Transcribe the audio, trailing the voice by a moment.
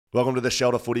Welcome to the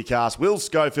Shelter Footycast. Will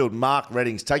Schofield, Mark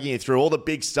Reddings, taking you through all the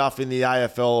big stuff in the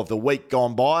AFL of the week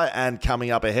gone by and coming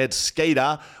up ahead.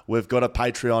 Skeeter, we've got a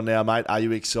Patreon now, mate. Are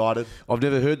you excited? I've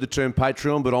never heard the term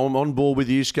Patreon, but I'm on board with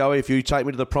you, Scoey. If you take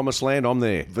me to the promised land, I'm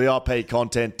there. VIP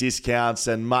content, discounts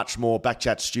and much more.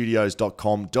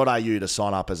 Backchatstudios.com.au to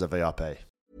sign up as a VIP.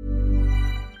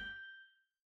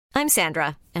 I'm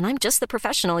Sandra, and I'm just the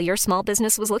professional your small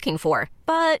business was looking for.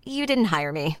 But you didn't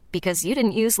hire me because you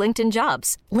didn't use LinkedIn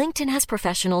Jobs. LinkedIn has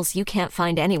professionals you can't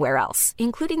find anywhere else,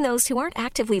 including those who aren't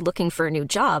actively looking for a new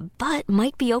job, but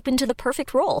might be open to the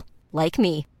perfect role, like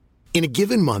me. In a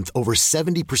given month, over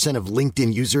 70% of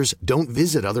LinkedIn users don't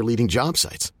visit other leading job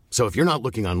sites. So if you're not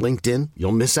looking on LinkedIn,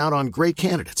 you'll miss out on great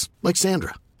candidates like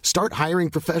Sandra. Start hiring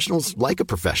professionals like a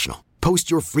professional. Post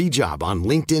your free job on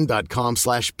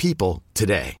linkedin.com/people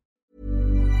today.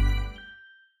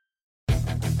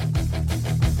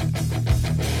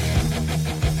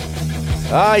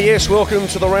 Yes, welcome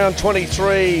to the Round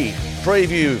 23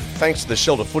 preview. Thanks to the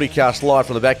Shelter Footycast live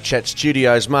from the Backchat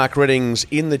Studios. Mark Reddings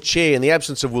in the chair. In the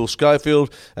absence of Will Schofield,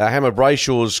 Hammer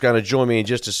Brayshaw's going to join me in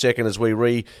just a second as we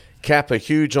recap a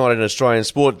huge night in Australian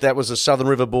sport. That was the Southern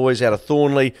River boys out of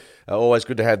Thornley. Always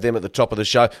good to have them at the top of the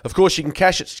show. Of course, you can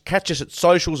catch us at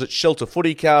socials at Shelter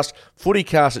Footycast,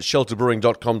 footycast at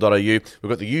shelterbrewing.com.au. We've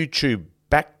got the YouTube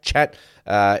Backchat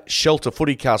Shelter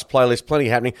Footycast playlist, plenty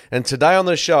happening. And today on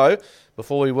the show,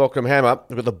 before we welcome Hammer,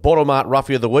 we've got the Bottle Mart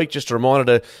Roughie of the Week. Just a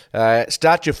reminder to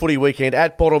start your footy weekend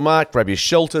at Bottle Mart. Grab your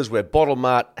shelters where Bottle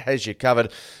Mart has you covered.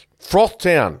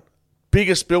 Frothtown,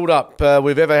 biggest build-up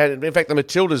we've ever had. In fact, the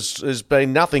Matildas has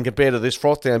been nothing compared to this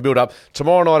Frothtown build-up.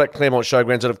 Tomorrow night at Claremont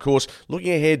Showgrounds. And, of course,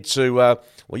 looking ahead to, well,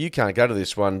 you can't go to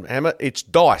this one, Hammer. It's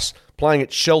Dice playing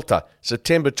at Shelter,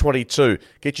 September 22.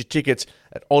 Get your tickets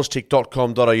at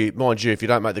oztic.com.au. Mind you, if you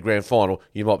don't make the grand final,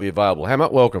 you might be available. Hammer,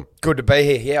 welcome. Good to be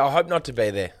here. Yeah, I hope not to be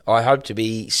there. I hope to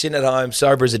be sitting at home,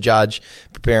 sober as a judge,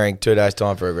 preparing 2 days'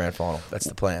 time for a grand final. That's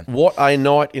the plan. What a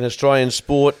night in Australian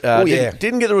sport.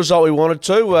 Didn't get the result we wanted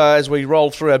to as we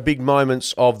rolled through our big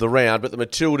moments of the round, but the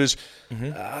Matildas,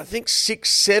 I think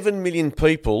 7 million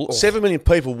people, 7 million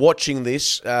people watching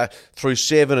this through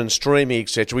Seven and streaming,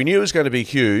 etc. We knew it was going to be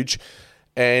huge.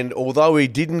 And although we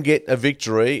didn't get a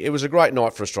victory, it was a great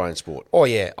night for Australian sport. Oh,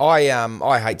 yeah.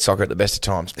 I hate soccer at the best of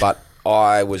times, but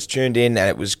I was tuned in and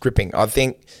it was gripping. I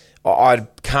think I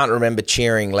can't remember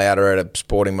cheering louder at a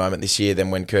sporting moment this year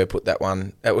than when Kerr put that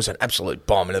one. It was an absolute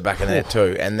bomb in the back of the net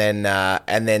too. And then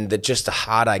just the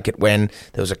heartache at when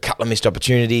there was a couple of missed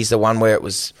opportunities. The one where it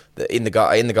was in the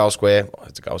goal square.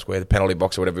 It's a goal square, the penalty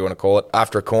box or whatever you want to call it.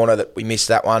 After a corner that we missed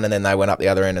that one, and then they went up the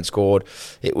other end and scored.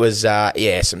 It was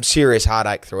some serious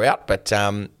heartache throughout. But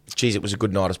geez, it was a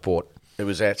good night of sport. It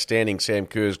was outstanding, Sam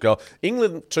Kerr's goal.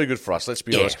 England, too good for us, let's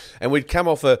be honest. And we'd come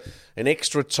off an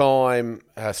extra time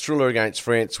thriller against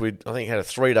France. We'd, I think, had a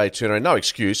 3-day turnaround. No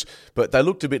excuse, but they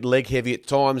looked a bit leg-heavy at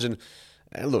times. And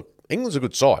look, England's a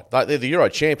good side. They're the Euro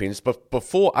champions, but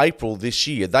before April this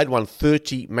year, they'd won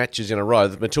 30 matches in a row.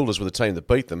 The Matildas were the team that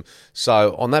beat them.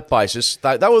 So on that basis,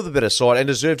 they were the better side and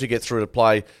deserved to get through to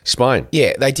play Spain.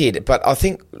 Yeah, they did. But I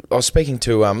think I was speaking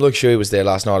to Luke Shuey was there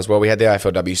last night as well. We had the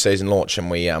AFLW season launch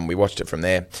and we watched it from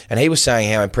there. And he was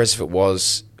saying how impressive it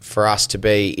was for us to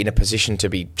be in a position to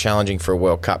be challenging for a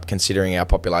World Cup, considering our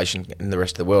population in the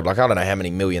rest of the world. Like, I don't know how many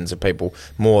millions of people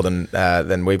more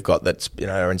than we've got that's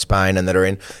are in Spain and that are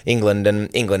in England.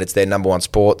 And England, it's their number one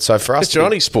sport. So for us, it's their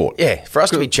only sport. Yeah, for us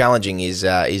to be challenging is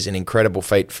an incredible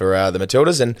feat for the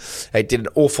Matildas, and it did an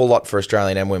awful lot for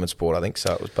Australian and women's sport, I think.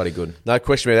 So it was bloody good. No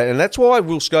question about that, and that's why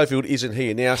Will Schofield isn't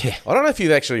here now. Yeah. I don't know if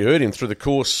you've actually heard him through the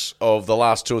course of the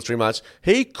last 2 or 3 months.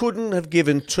 He couldn't have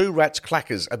given two rats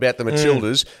clackers about the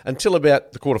Matildas until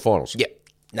about the quarterfinals. Yep.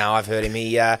 No, I've heard him.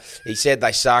 He said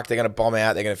they suck. They're going to bomb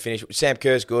out. They're going to finish. Sam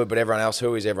Kerr's good, but everyone else,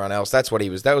 who is everyone else? That's what he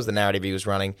was. That was the narrative he was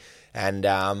running. And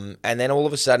then all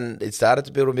of a sudden it started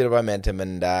to build a bit of momentum,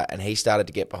 and he started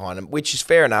to get behind him, which is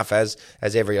fair enough as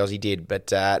every Aussie did.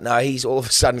 But no, he's all of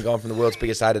a sudden gone from the world's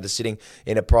biggest hater to sitting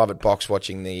in a private box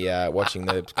watching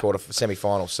the quarter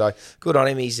semi-final. So good on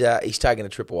him. He's taken a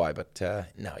trip away, but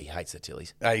no, he hates the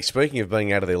Tillies. Hey, speaking of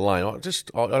being out of their lane,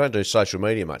 I don't do social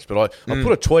media much, but I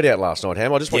put a tweet out last night,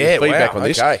 Ham. I just want your feedback on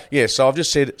this. Okay. Yeah, so I've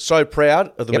just said, so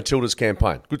proud of the Matildas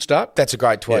campaign. Good start. That's a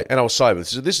great tweet. Yeah, and I'll say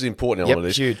this is an important element of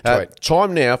this. Huge tweet.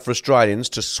 Time now for Australians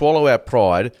to swallow our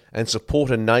pride and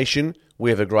support a nation we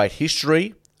have a great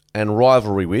history and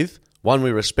rivalry with, one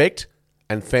we respect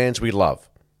and fans we love.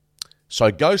 So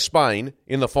go Spain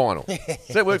in the final.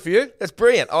 Does that work for you? That's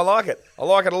brilliant. I like it. I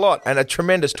like it a lot. And a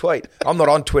tremendous tweet. I'm not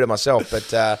on Twitter myself,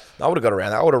 but I would have got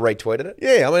around that. I would have retweeted it.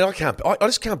 Yeah, I mean, I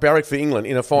just can't barrack for England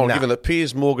in a final, No. given that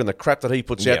Piers Morgan, the crap that he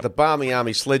puts out, the Barmy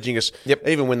Army sledging us,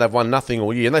 even when they've won nothing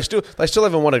all year. And they still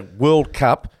haven't won a World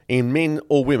Cup in men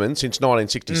or women since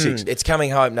 1966. It's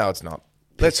coming home. No, it's not.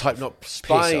 Let's hope not.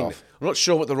 Spain. off. I'm not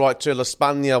sure what the right term, La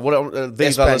España,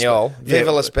 Español.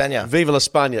 Viva la España. Viva la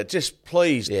España. Just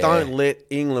please don't let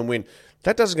England win.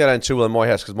 That doesn't go down too well in my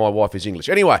house because my wife is English.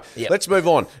 Anyway, let's move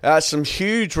on. Some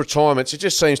huge retirements. It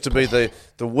just seems to be the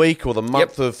week or the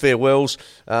month of farewells.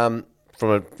 From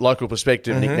a local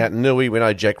perspective, Nick Naitanui, we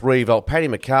know Jack Riewoldt, Paddy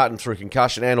McCartan through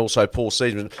concussion, and also Paul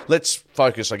Seaman. Let's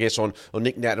focus, I guess, on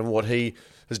Nick Nat and what he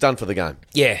has done for the game.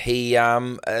 Yeah, he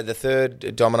the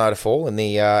third domino to fall in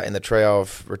the trio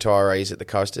of retirees at the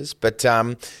Coasters, but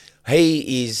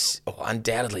he is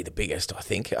undoubtedly the biggest. I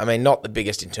think. I mean, not the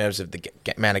biggest in terms of the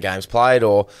amount of games played,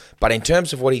 but in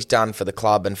terms of what he's done for the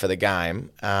club and for the game.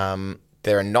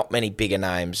 There are not many bigger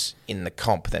names in the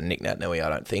comp than Nick Naitanui, I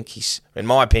don't think. He's, in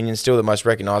my opinion, still the most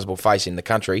recognisable face in the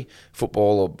country,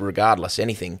 football or regardless,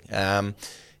 anything.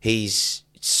 He's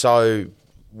so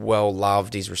well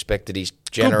loved, he's respected, he's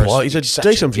generous. Good player. He's a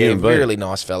decent human being. Really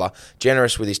nice fella.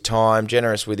 Generous with his time,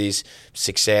 generous with his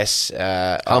success.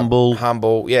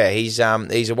 Humble. Yeah, he's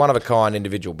a one-of-a-kind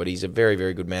individual, but he's a very,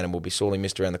 very good man and will be sorely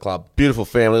missed around the club. Beautiful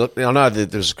family. Look, I know that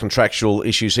there's contractual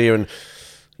issues here, and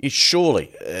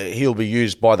surely he'll be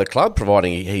used by the club,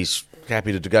 providing he's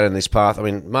happy to go down this path. I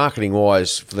mean,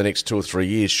 marketing-wise, for the next 2 or 3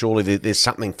 years, surely there's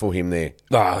something for him there.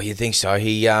 Oh, you think so?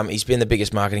 He's been the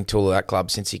biggest marketing tool of that club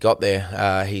since he got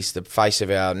there. He's the face of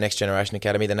our Next Generation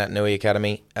Academy, the Naitanui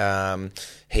Academy.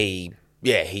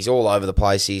 He's all over the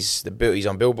place. He's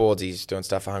on billboards. He's doing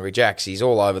stuff for Hungry Jacks. He's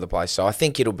all over the place. So I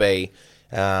think it'll be.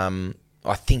 I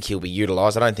think he'll be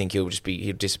utilised. I don't think he'll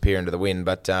disappear into the wind.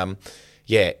 But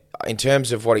in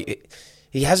terms of what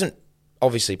he hasn't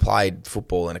obviously played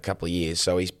football in a couple of years,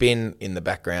 so he's been in the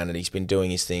background and he's been doing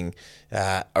his thing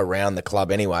around the club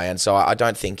anyway, and so I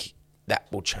don't think that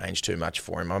will change too much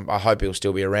for him. I hope he'll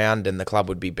still be around and the club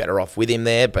would be better off with him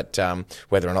there, but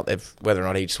whether or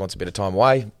not he just wants a bit of time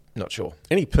away, not sure.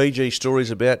 Any PG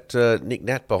stories about Nick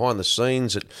Nat behind the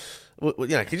scenes?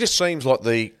 He just seems like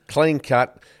the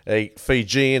clean-cut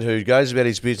Fijian who goes about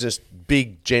his business,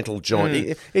 big, gentle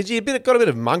giant. Has he got a bit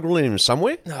of mongrel in him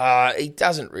somewhere? He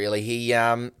doesn't really. He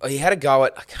had a go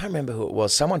at, I can't remember who it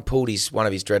was. Someone pulled one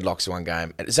of his dreadlocks in one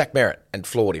game. Zach Merritt, and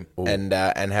floored him and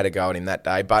had a go at him that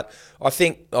day. But I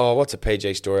think, what's a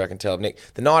PG story I can tell of Nick?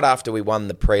 The night after we won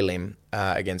the prelim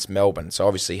against Melbourne, so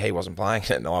obviously he wasn't playing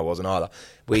and I wasn't either.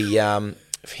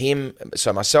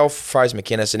 Myself, Fraser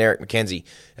McInnes and Eric McKenzie.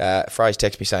 Fraser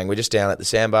texted me saying, we're just down at the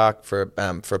Sandbar for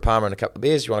a Palmer and a couple of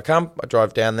beers. You want to come? I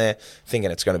drive down there thinking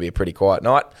it's going to be a pretty quiet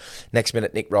night. Next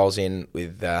minute, Nick rolls in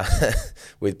with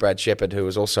with Brad Shepherd, who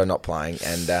was also not playing,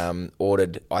 and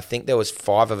ordered, I think there was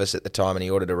 5 of us at the time, and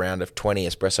he ordered a round of 20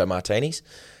 espresso martinis.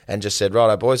 And just said,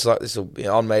 righto, boys, this will be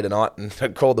on me tonight.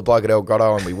 And called the bloke at El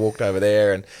Grotto, and we walked over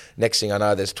there. And next thing I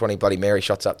know, there's 20 Bloody Mary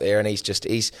shots up there. And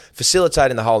he's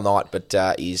facilitating the whole night. But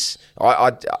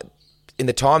in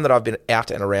the time that I've been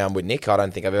out and around with Nick, I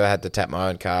don't think I've ever had to tap my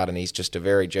own card. And he's just a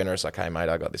very generous, like, hey, mate,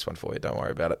 I got this one for you. Don't worry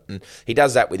about it. And he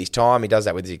does that with his time. He does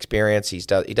that with his experience. He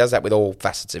does that with all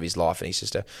facets of his life. And he's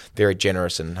just a very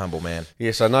generous and humble man.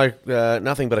 Yes, I know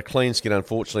nothing but a clean skin,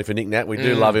 unfortunately, for Nick Nat. We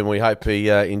do love him. We hope he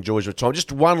enjoys his time.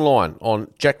 Just one line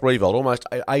on Jack Riewoldt, almost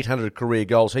 800 career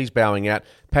goals. He's bowing out.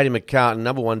 Paddy McCartan,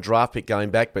 number 1 draft pick going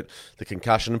back, but the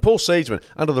concussion. And Paul Seaman,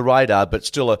 under the radar, but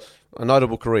still a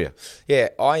notable career. Yeah,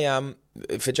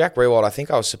 for Jack Riewoldt, I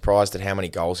think I was surprised at how many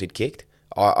goals he'd kicked.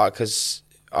 Because,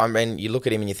 you look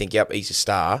at him and you think, yep, he's a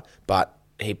star, but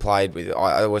he played with,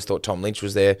 I always thought Tom Lynch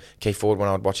was there, Keith Ford when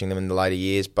I was watching them in the later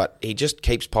years, but he just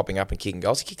keeps popping up and kicking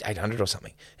goals. He kicked 800 or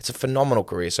something. It's a phenomenal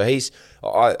career. So he's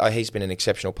been an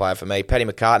exceptional player for me. Paddy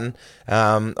McCartan,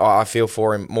 I feel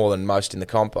for him more than most in the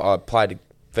comp. I played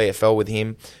VFL with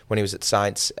him when he was at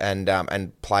Saints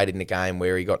and played in a game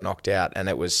where he got knocked out, and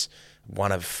it was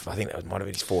one of his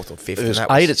 4th or 5th. It was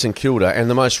 8 at St Kilda, and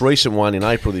the most recent one in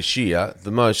April this year,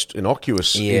 the most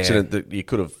innocuous incident that you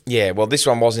could have... Yeah, well, this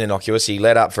one wasn't innocuous. He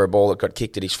let up for a ball that got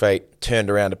kicked at his feet, turned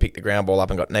around to pick the ground ball up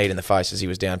and got kneed in the face as he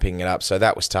was down picking it up, so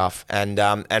that was tough. And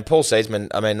Paul Seaman,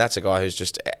 that's a guy who's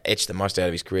just etched the most out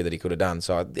of his career that he could have done,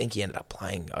 so I think he ended up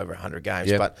playing over 100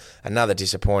 games. But another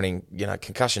disappointing,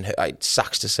 concussion. It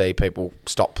sucks to see people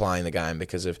stop playing the game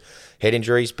because of head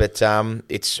injuries, but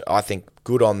I think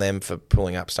good on them for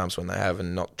pulling up stumps when they have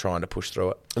and not trying to push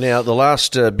through it. Now, the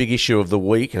last big issue of the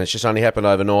week, and it's just only happened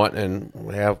overnight, and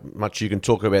how much you can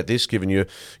talk about this given your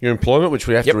employment, which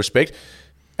we have to respect.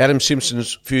 Adam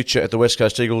Simpson's future at the West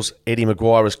Coast Eagles. Eddie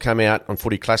Maguire has come out on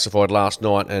Footy Classified last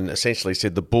night and essentially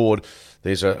said the board,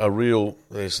 there's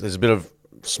a bit of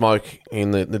smoke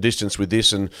in the distance with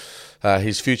this, and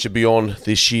his future beyond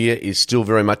this year is still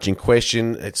very much in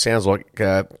question. It sounds like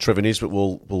Trevor Nisbet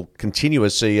will continue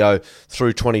as CEO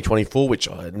through 2024, which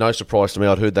no surprise to me.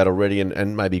 I'd heard that already,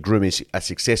 and maybe groom a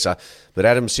successor. But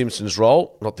Adam Simpson's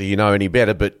role, not that you know any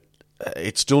better, but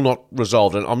it's still not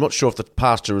resolved, and I'm not sure if the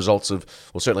past two results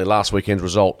certainly last weekend's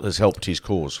result has helped his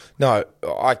cause. No,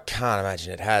 I can't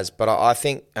imagine it has, but I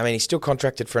think, he's still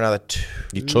contracted for another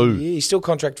 2 He's still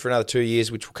contracted for another 2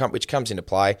 years, which comes into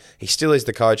play. He still is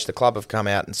the coach. The club have come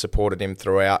out and supported him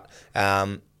throughout.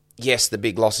 Yes, the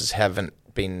big losses haven't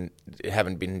been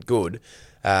good,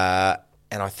 and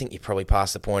I think you're probably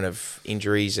past the point of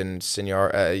injuries and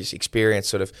experience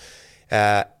sort of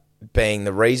being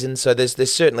the reason. So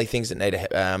there's certainly things that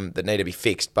need to be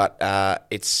fixed, but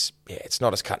it's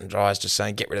not as cut and dry as just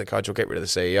saying get rid of the coach or get rid of the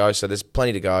CEO. So there's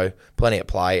plenty to go, plenty at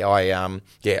play. I'm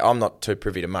not too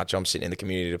privy to much. I'm sitting in the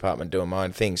community department doing my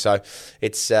own thing. So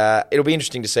it'll be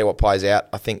interesting to see what plays out.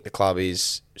 I think the club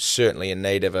is certainly in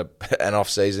need of an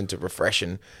off season to refresh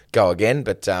and go again.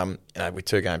 But with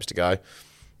 2 games to go,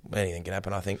 anything can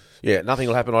happen, I think. Yeah, nothing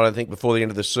will happen, I don't think, before the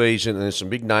end of the season. And there's some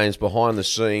big names behind the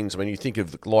scenes. You think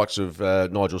of the likes of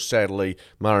Nigel Sadley,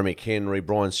 Murray McHenry,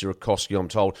 Brian Sierakowski, I'm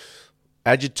told,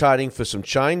 agitating for some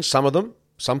change, some of them.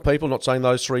 Some people, not saying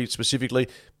those 3 specifically,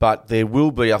 but there will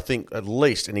be, I think, at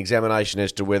least an examination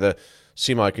as to whether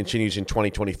Simo continues in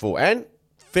 2024. And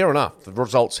fair enough, the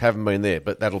results haven't been there,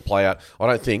 but that'll play out, I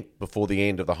don't think, before the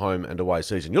end of the home and away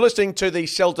season. You're listening to the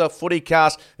Shelter Footy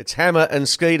Cast. It's Hammer and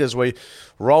Skeet as we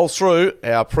roll through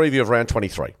our preview of round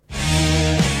 23.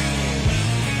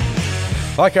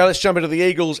 Okay, let's jump into the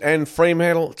Eagles and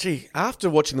Fremantle. Gee, after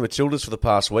watching the Matildas for the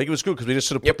past week, it was good because we just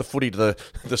sort of put the footy to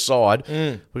the side.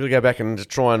 We're going to go back and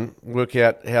try and work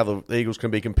out how the Eagles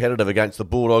can be competitive against the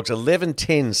Bulldogs.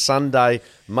 11:10 Sunday,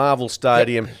 Marvel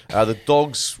Stadium. The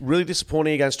Dogs really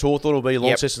disappointing against Hawthorn. It'll be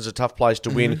Launceston's a tough place to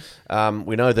win.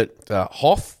 We know that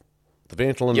Hoff, the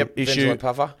Ventolin issue. Ventolin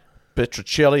puffer.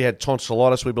 Petrocelli had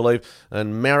tonsillitis, we believe,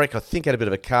 and Marek, I think, had a bit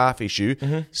of a calf issue,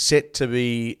 set to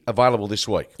be available this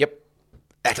week. Yep.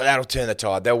 That'll turn the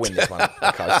tide. They'll win this one,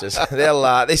 the Coasters.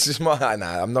 This is my... No,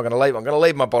 I'm not going to leave. I'm going to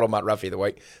leave my bottle nut roughie of the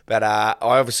week. But I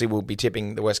obviously will be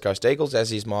tipping the West Coast Eagles,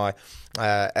 as is my...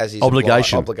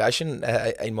 obligation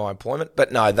in my employment.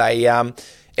 But no,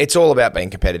 it's all about being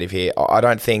competitive here. I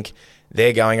don't think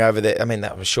they're going over there...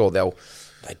 I'm sure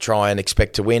they try and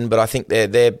expect to win, but I think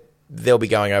they'll be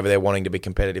going over there wanting to be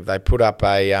competitive. They put up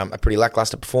a pretty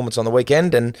lacklustre performance on the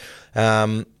weekend, and...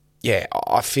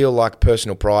 I feel like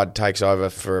personal pride takes over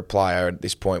for a player at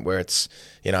this point where it's,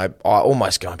 I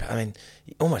almost go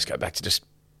back to just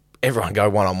everyone go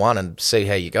one-on-one and see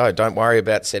how you go. Don't worry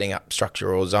about setting up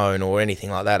structure or zone or anything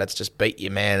like that. It's just beat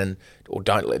your man or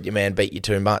don't let your man beat you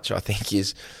too much, I think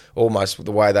is almost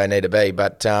the way they need to be.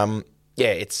 But,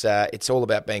 it's all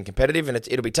about being competitive, and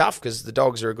it'll be tough because the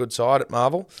Dogs are a good side at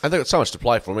Marvel. And they've got so much to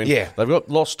play for. They've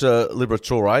lost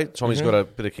Liberatore. Tommy's got a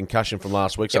bit of concussion from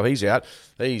last week, so he's out.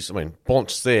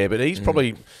 Bont's there, but he's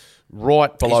probably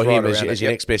right below him as your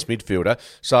next best midfielder.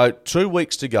 So 2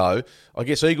 weeks to go. I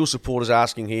guess Eagles supporters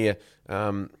asking here,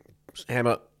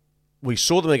 Hammer, we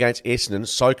saw them against Essendon,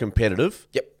 so competitive.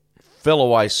 Yep. Fell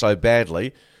away so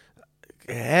badly.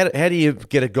 How do you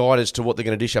get a guide as to what they're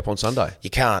going to dish up on Sunday? You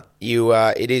can't.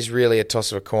 It is really a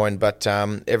toss of a coin, but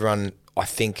everyone, I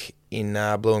think, in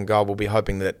blue and gold will be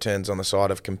hoping that it turns on the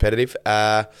side of competitive.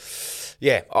 I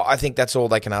think that's all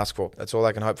they can ask for. That's all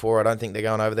they can hope for. I don't think they're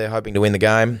going over there hoping to win the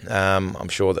game. I'm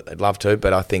sure that they'd love to,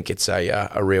 but I think it's a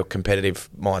real competitive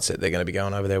mindset they're going to be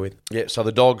going over there with. Yeah, so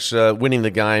the Dogs winning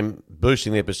the game,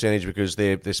 boosting their percentage because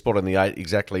their spot in the 8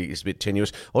 exactly is a bit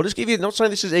tenuous. I'll just give you, not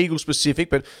saying this is Eagles specific,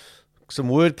 but some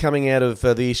word coming out of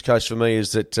the East Coast for me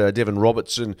is that Devon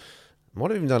Robertson might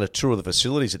have even done a tour of the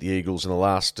facilities at the Eagles in the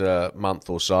last month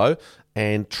or so,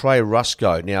 and Trey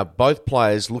Rusco. Now, both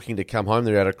players looking to come home.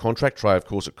 They're out of contract. Trey, of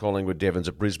course, at Collingwood, Devon's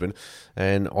at Brisbane.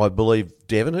 And I believe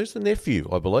Devon, who's the nephew,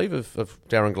 I believe, of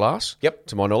Darren Glass,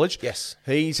 to my knowledge. Yes.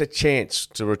 He's a chance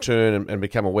to return and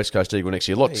become a West Coast Eagle next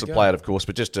year. Lots to play out, of course,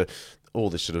 but just all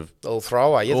this sort of... All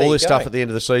throwaway. All this stuff at the end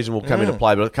of the season will come into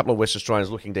play. But a couple of West Australians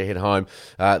looking to head home.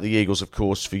 The Eagles, of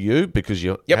course, for you, because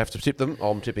you have to tip them.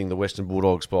 I'm tipping the Western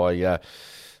Bulldogs by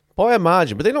by a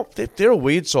margin, but they're not. They're a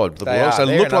weird side. They are.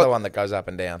 They're another one that goes up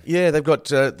and down. Yeah, they've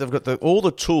got all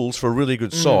the tools for a really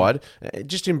good side.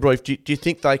 Just in brief, do you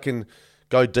think they can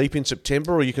go deep in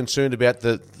September, or are you concerned about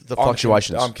the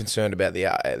fluctuations? I'm concerned about the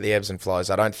ebbs and flows.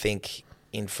 I don't think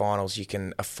in finals you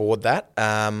can afford that.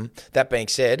 That being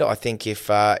said, I think if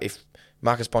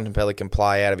Marcus Bontempelli can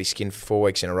play out of his skin for 4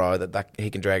 weeks in a row, that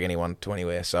he can drag anyone to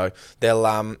anywhere. So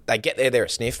they get there, they're a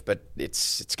sniff, but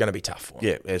it's going to be tough for them.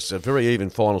 Yeah, it's a very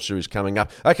even final series coming up.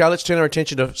 Okay, let's turn our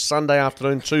attention to Sunday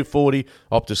afternoon, 2:40,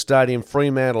 Optus Stadium,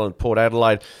 Fremantle and Port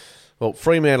Adelaide. Well,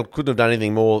 Fremantle couldn't have done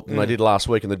anything more than they did last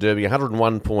week in the Derby,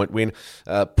 101-point win.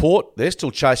 Port, they're still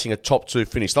chasing a top 2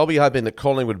 finish. They'll be hoping that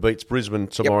Collingwood beats Brisbane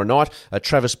tomorrow night.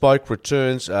 Travis Boak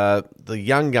returns, the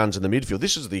young guns in the midfield.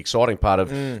 This is the exciting part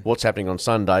of what's happening on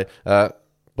Sunday.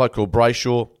 Bloke called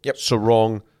Brayshaw,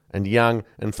 Sarong and Young,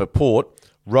 and for Port,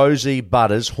 Rosie,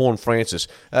 Butters, Horne-Francis.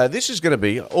 This is going to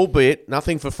be, albeit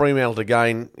nothing for Fremantle to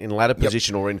gain in ladder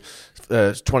position or in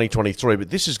 2023, but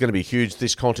this is going to be huge,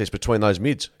 this contest between those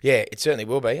mids. Yeah, it certainly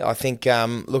will be. I think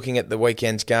looking at the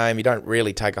weekend's game, you don't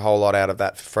really take a whole lot out of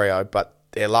that for Freo, but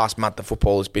their last month of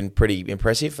football has been pretty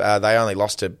impressive. They only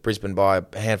lost to Brisbane by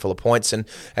a handful of points and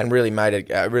really made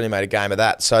a game of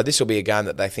that. So this will be a game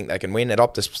that they think they can win. At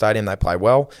Optus Stadium, they play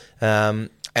well.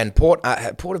 And Port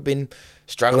have been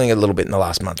struggling a little bit in the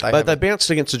last month. They bounced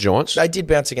against the Giants. They did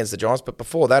bounce against the Giants, but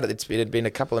before that, it had been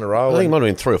a couple in a row. I think it might have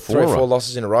been 3 or 4. 3 or 4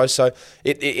 losses in a row. So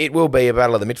it will be a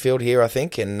battle of the midfield here, I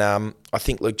think. And I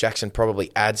think Luke Jackson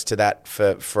probably adds to that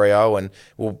for Freo and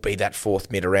will be that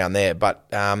 4th mid around there. But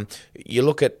you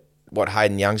look at what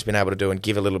Hayden Young's been able to do and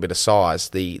give a little bit of size.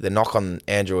 The knock on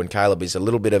Andrew and Caleb is a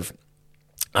little bit of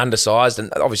undersized,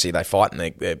 and obviously they fight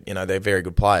and they're very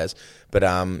good players. But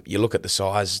you look at the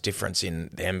size difference in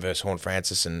them versus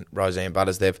Horne-Francis and Roseanne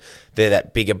Butters. They're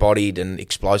that bigger bodied and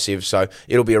explosive. So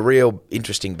it'll be a real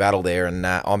interesting battle there, and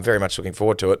I'm very much looking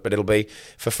forward to it. But it'll be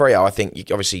for Freo. I think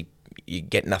you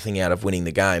get nothing out of winning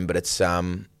the game, but it's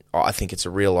I think it's a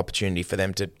real opportunity for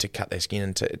them to cut their skin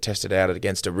and to test it out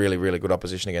against a really, really good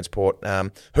opposition against Port,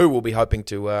 who will be hoping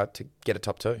to get a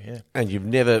top 2. Yeah. And you've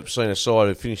never seen a side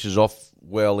who finishes off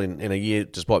well in a year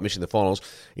despite missing the finals.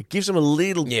 It gives them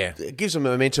it gives them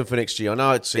momentum for next year. I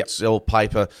know it's all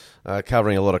paper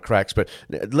covering a lot of cracks, but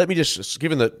let me just,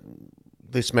 given that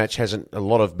this match hasn't a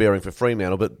lot of bearing for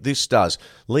Fremantle, but this does.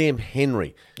 Liam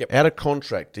Henry, out of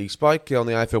contract. He spoke on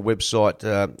the AFL website,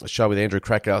 a show with Andrew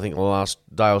Cracker, I think, the last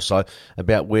day or so,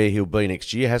 about where he'll be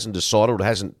next year. Hasn't decided or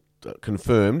hasn't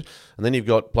confirmed. And then you've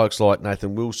got blokes like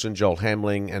Nathan Wilson, Joel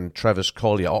Hamling and Travis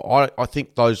Collier. I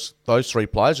think those 3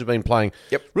 players have been playing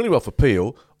really well for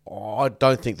Peel. I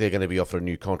don't think they're going to be offered a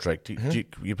new contract.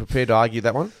 You prepared to argue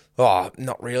that one? Oh,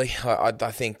 not really. I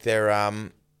think they're...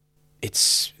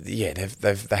 they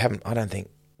haven't. I don't think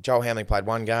Joel Hamling played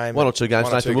 1 game, 1 or 2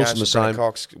 games. Nathan Wilson the same.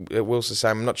 Cox, Wilson the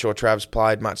same. I'm not sure Trav's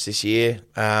played much this year.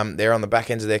 They're on the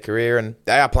back ends of their career, and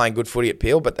they are playing good footy at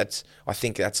Peel. But I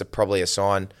think that's probably a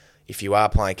sign. If you are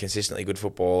playing consistently good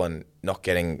football and not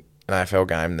getting an AFL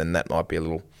game, then that might be a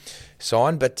little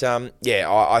sign. But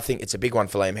I think it's a big one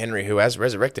for Liam Henry, who has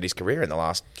resurrected his career in the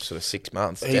last sort of 6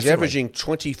 months. He's averaging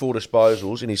 24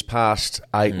 disposals in his past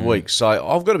 8 weeks. So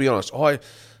I've got to be honest.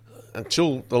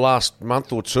 Until the last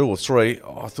month or 2 or 3,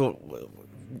 I thought,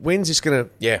 when's this going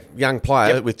to, young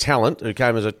player with talent who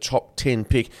came as a top 10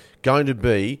 pick, going to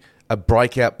be a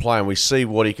breakout player, and we see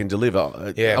what he can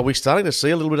deliver? Are we starting to see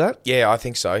a little bit of that? Yeah, I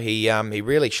think so. He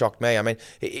really shocked me. I mean,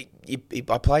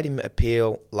 I played him at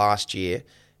Peel last year,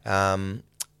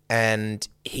 and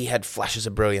he had flashes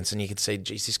of brilliance, and you could see,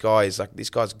 geez, this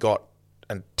guy's got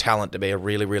a talent to be a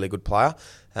really, really good player.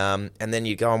 And then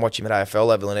you go and watch him at AFL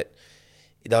level, and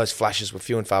those flashes were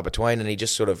few and far between, and he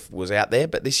just sort of was out there.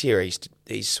 But this year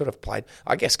he's sort of played,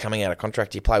 I guess, coming out of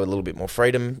contract, you play with a little bit more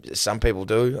freedom. Some people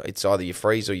do. It's either you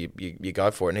freeze or you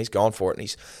go for it, and he's gone for it, and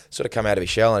he's sort of come out of his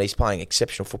shell, and he's playing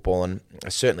exceptional football, and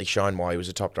has certainly shown why he was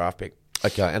a top draft pick.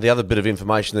 Okay, and the other bit of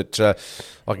information that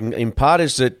I can impart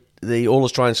is that the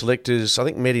All-Australian selectors, I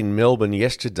think, met in Melbourne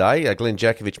yesterday. Glenn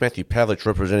Jakovich, Matthew Pavlich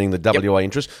representing the WA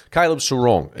interest. Caleb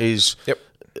Sarong is...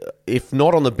 if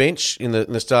not on the bench in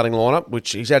the starting lineup,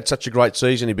 which he's had such a great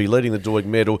season, he'd be leading the Doig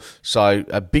medal. So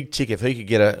a big tick if he could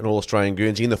get an All-Australian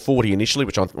Guernsey in the 40 initially,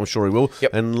 which I'm sure he will.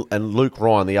 And Luke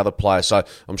Ryan, the other player. So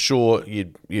I'm sure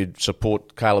you'd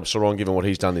support Caleb Sarong given what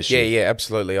he's done this year. Yeah,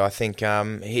 absolutely. I think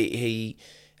he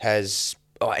has...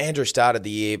 Andrew started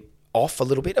the year off a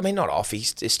little bit. I mean, not off. He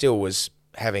still was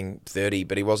having 30,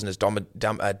 but he wasn't as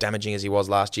damaging as he was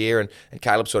last year, and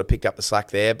Caleb sort of picked up the slack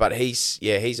there. But he's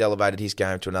elevated his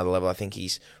game to another level. I think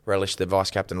he's relished the vice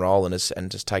captain role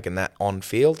and just taken that on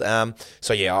field.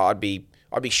 I'd be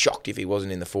I'd be shocked if he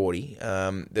wasn't in the 40.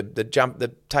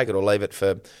 The take it or leave it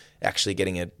for actually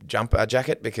getting a jumper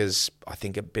jacket, because I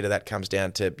think a bit of that comes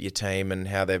down to your team and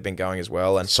how they've been going as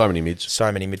well. And so many mids.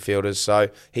 So many midfielders. So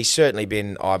he's certainly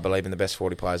been, I believe, in the best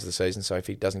 40 players of the season. So if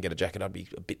he doesn't get a jacket, I'd be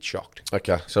a bit shocked.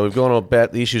 Okay, so we've gone on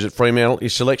about the issues at Fremantle.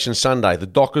 Is selection Sunday, the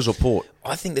Dockers or Port?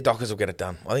 I think the Dockers will get it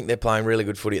done. I think they're playing really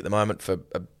good footy at the moment for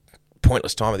a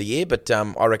pointless time of the year, but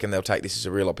I reckon they'll take this as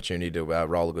a real opportunity to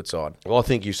roll a good side. Well, I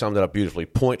think you summed it up beautifully.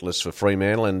 Pointless for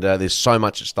Fremantle, and there's so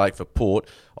much at stake for Port.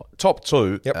 Top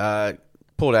two,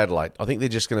 Port Adelaide. I think they're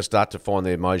just going to start to find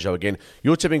their mojo again.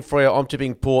 You're tipping Freo, I'm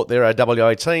tipping Port. There are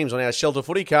WA teams on our Shelter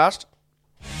Footycast.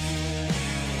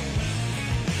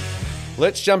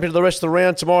 Let's jump into the rest of the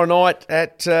round tomorrow night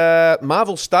at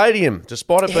Marvel Stadium.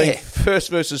 Despite it being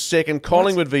first versus second,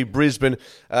 Collingwood v Brisbane.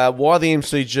 Why the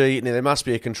MCG? Now, there must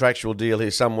be a contractual deal here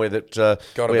somewhere that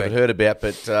we haven't heard about,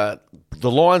 but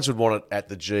the Lions would want it at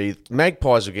the G.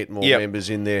 Magpies will get more members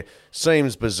in there.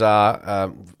 Seems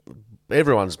bizarre.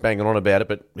 Everyone's banging on about it,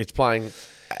 but it's playing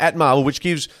at Marvel, which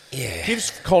gives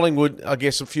Collingwood, I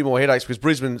guess, a few more headaches, because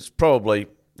Brisbane's probably,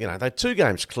 they're 2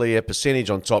 games clear, percentage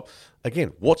on top.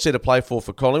 Again, what's there to play for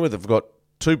Collingwood? They've got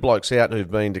 2 blokes out who've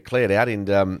been declared out in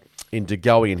De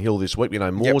Goey and Hill this week.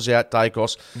 Moore's out,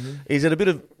 Dacos. Mm-hmm. Is it a bit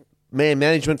of man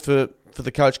management for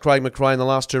the coach Craig McRae in the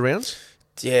last 2 rounds?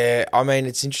 Yeah, I mean,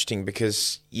 it's interesting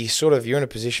because you're in a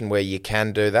position where you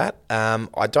can do that.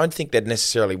 I don't think they'd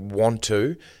necessarily want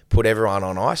to put everyone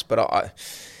on ice, but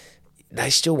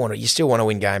you still want to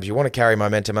win games. You want to carry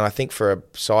momentum, and I think for a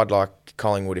side like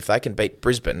Collingwood, if they can beat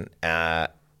Brisbane,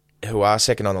 who are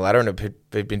second on the ladder and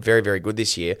have been very, very good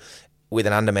this year, with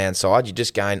an undermanned side, you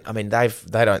just gain. I mean,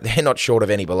 they're not short of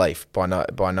any belief by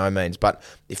no means. But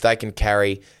if they can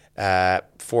carry 4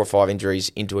 or 5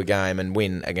 injuries into a game and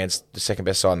win against the second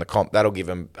best side in the comp, that'll give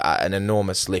them an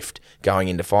enormous lift going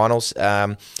into finals.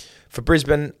 For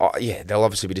Brisbane, they'll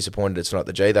obviously be disappointed it's not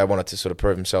the G. They wanted to sort of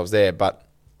prove themselves there, but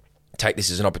take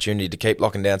this as an opportunity to keep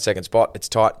locking down second spot. It's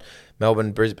tight.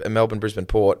 Melbourne, Brisbane,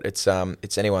 Port. It's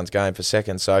anyone's game for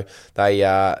second. So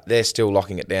they're still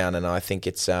locking it down, and I think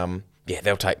it's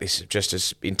they'll take this just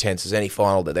as intense as any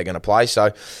final that they're going to play.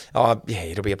 So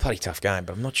it'll be a bloody tough game,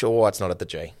 but I'm not sure why it's not at the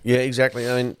G. Yeah, exactly.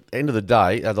 I mean, end of the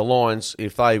day, the Lions,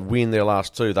 if they win their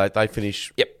last 2, they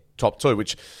finish top 2,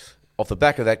 which off the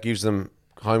back of that gives them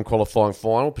home qualifying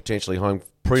final, potentially home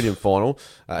prelim final.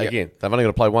 Again, they've only got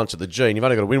to play once at the G, and you've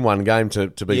only got to win 1 game to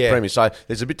be premier. So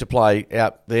there's a bit to play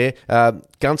out there.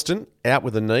 Gunston out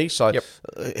with a knee, so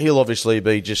he'll obviously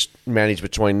be just managed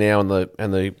between now and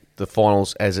the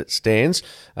finals as it stands.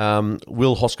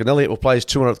 Will Hoskin-Elliott will play his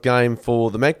 200th game for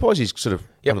the Magpies. He's sort of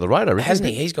under the radar, hasn't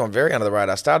he? He's gone very under the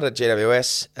radar. Started at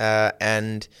GWS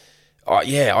and...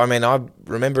 I mean, I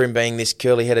remember him being this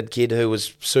curly-headed kid who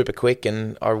was super quick,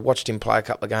 and I watched him play a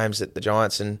couple of games at the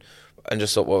Giants and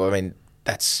just thought, well, I mean,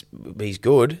 he's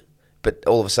good, but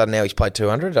all of a sudden now he's played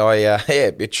 200.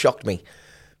 It shocked me.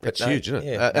 That's huge, isn't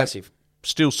it? Yeah, massive.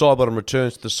 Still Sidebottom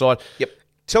returns to the side. Yep.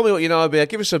 Tell me what you know about.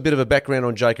 Give us a bit of a background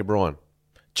on Jacob Ryan.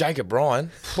 Jacob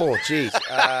Ryan, jeez,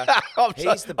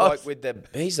 he's the bloke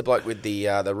with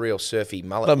the real surfy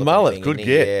mullet. The mullet, good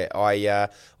get. Yeah,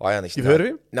 I only. You've heard of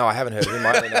him? No, I haven't heard of him.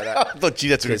 I only know that. I thought, gee,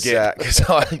 that's a good get. Because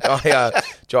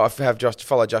I have just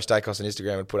followed Josh Dacos on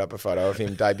Instagram and put up a photo of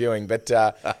him debuting. But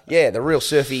the real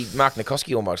surfy Mark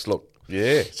Nikoski almost look.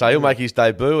 Yeah, so he'll make his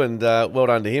debut, and well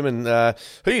done to him. And who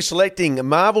are you selecting?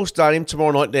 Marvel Stadium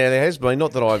tomorrow night. Now, there has been,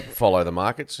 not that I follow the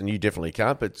markets, and you definitely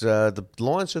can't, but the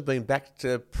Lions have been backed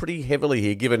pretty heavily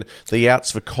here, given the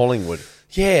outs for Collingwood.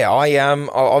 Yeah, I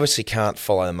obviously can't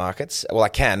follow the markets. Well, I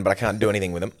can, but I can't do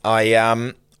anything with them.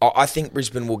 I think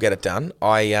Brisbane will get it done.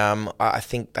 I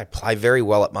think they play very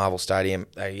well at Marvel Stadium.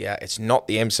 It's not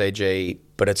the MCG,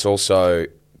 but it's also...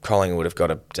 Collingwood have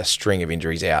got a string of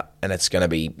injuries out, and it's going to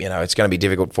be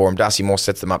difficult for them. Darcy Moore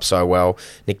sets them up so well.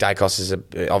 Nick Dacos is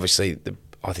obviously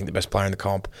I think the best player in the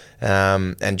comp,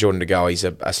 and Jordan De Goey's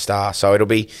a star. So it'll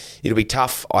be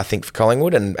tough, I think, for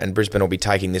Collingwood, and Brisbane will be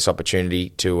taking this opportunity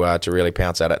to really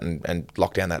pounce at it and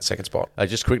lock down that second spot.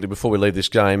 Just quickly before we leave this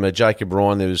game, Jacob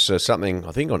Ryan, there was something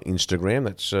I think on Instagram.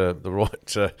 That's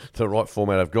the right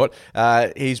format I've got.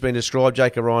 He's been described,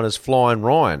 Jacob Ryan, as Flying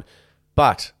Ryan,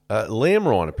 but Liam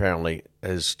Ryan apparently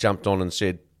has jumped on and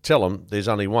said, "Tell him there's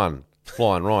only one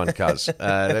Flying Ryan, cuz."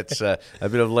 That's a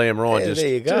bit of Liam Ryan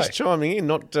just chiming in,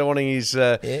 not wanting his...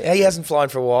 he hasn't flown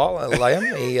for a while,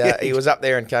 Liam. He was up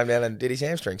there and came down and did his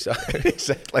hamstring. So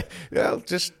exactly. Well,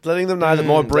 just letting them know that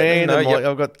my brand,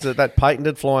 I've got that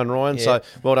patented Flying Ryan, so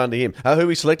well done to him. Who are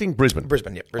we selecting? Brisbane.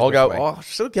 Brisbane, yep. I'll go,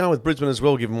 still going with Brisbane as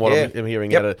well, given what I'm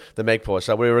hearing out of the Magpies.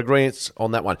 So we're agreeing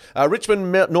on that one.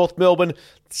 Richmond, North Melbourne.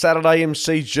 Saturday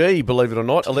MCG, believe it or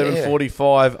not,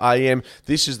 11:45 a.m.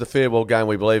 This is the farewell game,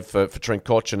 we believe, for Trent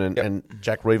Cotchin and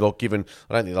Jack Riewoldt, given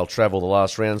I don't think they'll travel the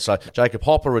last round. So Jacob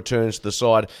Hopper returns to the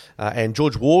side, and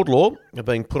George Wardlaw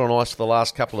being put on ice for the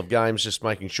last couple of games, just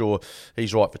making sure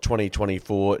he's right for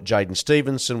 2024. Jaden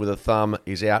Stevenson with a thumb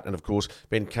is out, and of course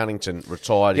Ben Cunnington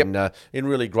retired in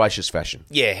really gracious fashion.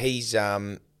 Yeah, he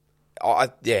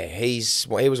was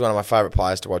one of my favourite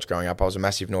players to watch growing up. I was a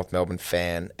massive North Melbourne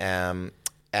fan.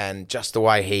 And just the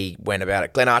way he went about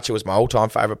it. Glenn Archer was my all-time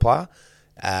favourite player,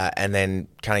 and then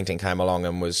Cunnington came along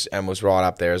and was right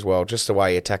up there as well. Just the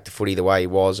way he attacked the footy, the way he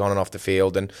was on and off the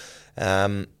field, and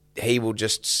he will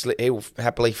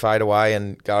happily fade away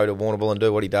and go to Warrnambool and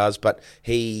do what he does. But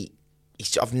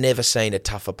I've never seen a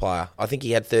tougher player. I think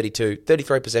he had 33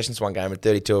 possessions one game and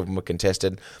 32 of them were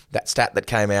contested. That stat that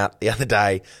came out the other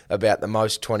day about the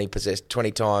most 20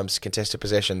 times contested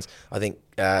possessions, I think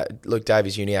Luke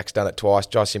Davies-Uniacke's done it twice,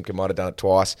 Josh Simpkin might have done it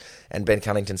twice, and Ben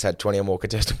Cunnington's had 20 or more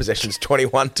contested possessions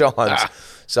 21 times.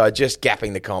 So just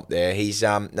gapping the comp there. He's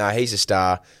a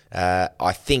star.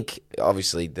 I think,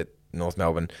 obviously, that North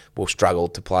Melbourne will struggle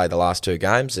to play the last two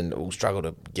games and will struggle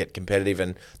to get competitive,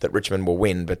 and that Richmond will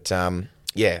win. But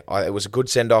it was a good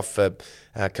send-off for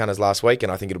Cunners last week, and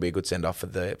I think it'll be a good send-off for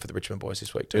the Richmond boys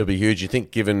this week too. It'll be huge. You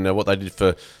think, given what they did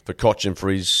for Cotchin for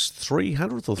his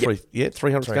 300th or 300th game?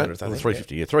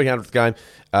 350, 300th game.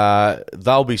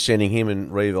 They'll be sending him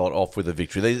and Riewoldt off with a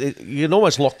victory. You can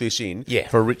almost lock this in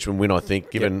for a Richmond win, I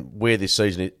think, given where this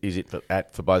season is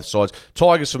for both sides.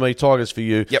 Tigers for me, Tigers for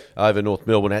you over North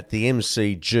Melbourne at the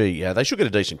MCG. They should get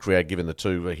a decent crowd given the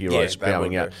two heroes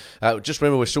bowing out. Just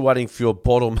remember, we're still waiting for your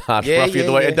bottle mark roughly of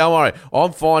the week. And don't worry,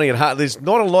 I'm finding it hard. There's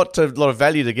not a lot of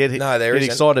value to get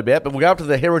excited about, but we'll go up to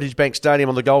the Heritage Bank Stadium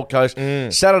on the Gold Coast.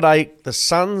 Saturday, the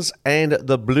Suns and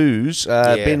the Blues.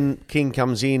 Ben King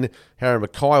comes in, Harry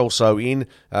Mackay also in.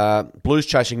 Blues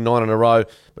chasing 9 in a row,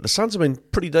 but the Suns have been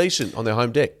pretty decent on their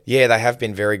home deck. Yeah, they have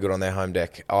been very good on their home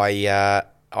deck. I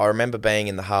remember being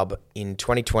in the hub in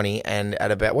 2020 and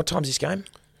at about, what time's this game?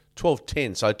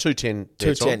 12:10, so 2:10.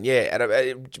 2:10,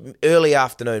 at early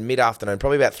afternoon, mid-afternoon,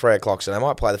 probably about 3 o'clock, so they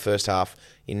might play the first half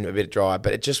in a bit of dry,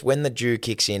 but it just, when the dew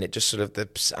kicks in, it just sort of, the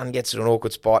sun gets to an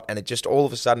awkward spot and it just all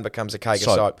of a sudden becomes a cake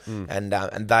of soap, and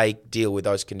they deal with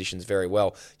those conditions very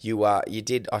well. You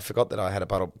did, I forgot that I had a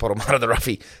bottle of the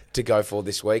Ruffy to go for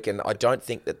this week, and I don't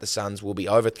think that the Suns will be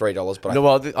over $3, but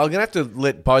I'm going to have to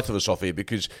let both of us off here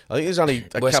because I think there's only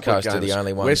a West couple Coast of games. Are the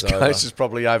only ones West over. Coast is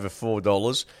probably over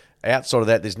 $4. Outside of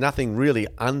that, there's nothing really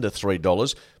under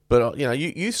 $3. But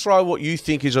you throw what you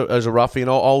think is a roughie, and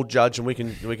I'll judge, and we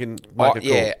can make a call.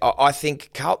 Yeah, I think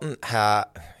Carlton.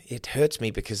 It hurts me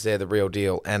because they're the real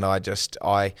deal, and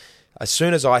as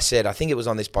soon as I said, I think it was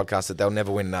on this podcast, that they'll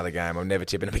never win another game, I'm never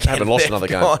tipping them again. Haven't lost another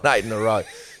game. Gone 8 in a row.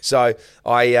 So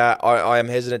I am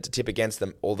hesitant to tip against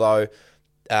them, although.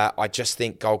 I just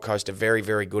think Gold Coast are very,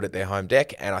 very good at their home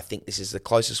deck, and I think this is the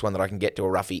closest one that I can get to a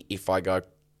roughie if I go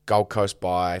Gold Coast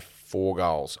by 4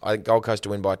 goals. I think Gold Coast to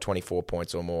win by 24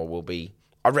 points or more will be,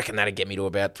 I reckon that'd get me to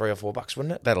about $3 or $4,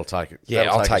 wouldn't it? That'll take it.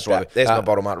 Yeah, I'll take that. There's my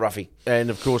bottom up, Ruffy. And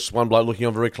of course, one bloke looking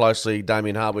on very closely,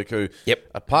 Damien Hardwick, who,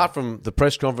 apart from the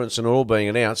press conference and all being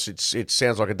announced, it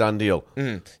sounds like a done deal.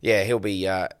 Yeah, he'll be.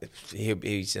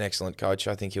 He's an excellent coach.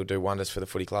 I think he'll do wonders for the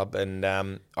footy club, and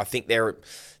I think they're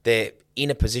in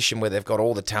a position where they've got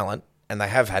all the talent, and they've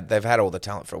had all the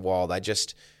talent for a while.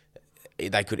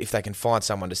 They could, if they can find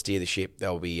someone to steer the ship,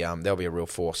 they'll be a real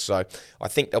force. So I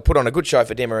think they'll put on a good show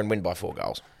for Dimmer and win by 4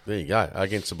 goals. There you go,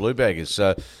 against the Blue Baggers,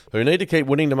 who need to keep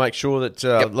winning to make sure that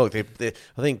look, I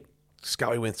think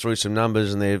Scully went through some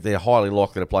numbers and they're highly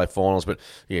likely to play finals. But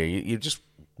yeah, you just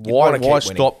why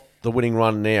stop the winning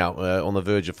run now on the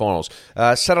verge of finals?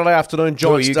 Saturday afternoon,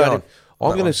 Giants Stadium.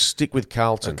 I'm going to stick with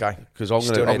Carlton. Okay. Because I'm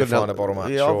going to find a bottom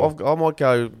up. Yeah, sure. I might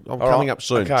go. I'm coming up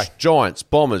soon. Okay. Giants,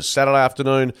 Bombers, Saturday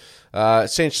afternoon.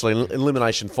 Essentially,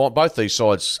 elimination fight. Both these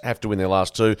sides have to win their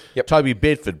last 2. Yep. Toby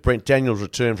Bedford, Brent Daniels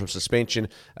return from suspension.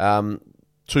 2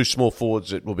 small forwards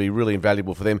that will be really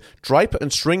invaluable for them. Draper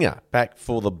and Stringer back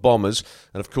for the Bombers.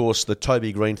 And, of course, the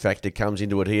Toby Green factor comes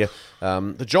into it here.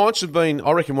 The Giants have been,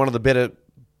 I reckon, one of the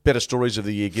better stories of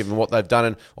the year, given what they've done.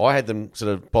 And I had them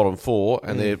sort of bottom 4,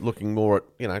 and they're looking more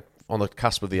at, on the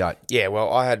cusp of the 8. Yeah,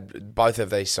 well, I had both of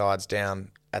these sides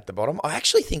down at the bottom. I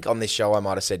actually think on this show I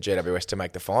might have said GWS to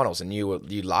make the finals, and you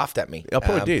laughed at me. I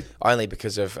probably did. Only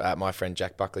because of my friend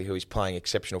Jack Buckley, who is playing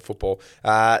exceptional football.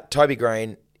 Toby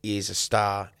Green is a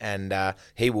star, and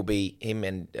he will be, him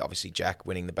and obviously Jack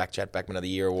winning the Backchat Backman of the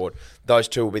Year award. Those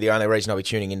two will be the only reason I'll be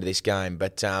tuning into this game.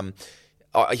 But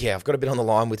I've got a bit on the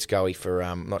line with Scully for.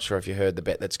 I'm not sure if you heard the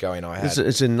bet that Scully and I had.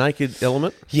 It's a naked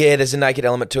element? Yeah, there's a naked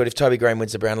element to it. If Toby Green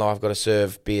wins the Brownlow, I've got to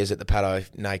serve beers at the Paddo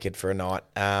naked for a night.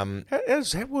 How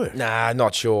does that work? Nah,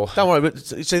 not sure. Don't worry, but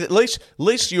see, at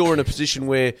least you're in a position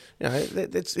where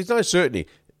it's no certainty.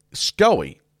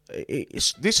 Scully,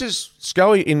 this is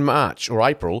Scully in March or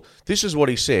April. This is what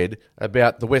he said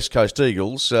about the West Coast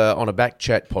Eagles on a Back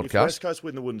Chat podcast. If West Coast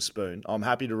win the wooden spoon, I'm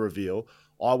happy to reveal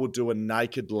I will do a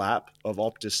naked lap of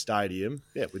Optus Stadium,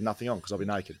 with nothing on because I'll be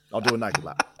naked. I'll do a naked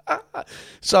lap.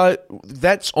 So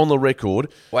that's on the record.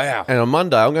 Wow. And on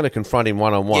Monday, I'm going to confront him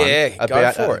one-on-one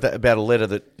go for it. about a letter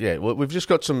that, we've just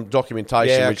got some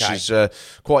documentation which is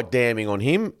quite damning on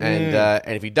him. And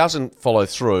if he doesn't follow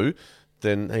through,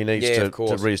 then he needs to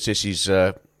reassess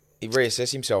his... He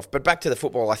reassess himself. But back to the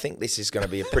football, I think this is going to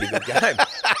be a pretty good game.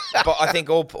 But I think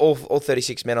all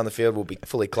 36 men on the field will be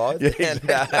fully clothed, and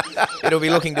it'll be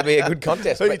looking to be a good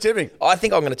contest. Who are you tipping? I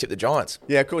think I'm going to tip the Giants.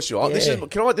 Yeah, of course you are. Yeah.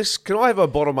 Can I have a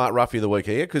bottom mark roughie of the week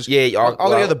here? Because I'm going to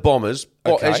go the Bombers.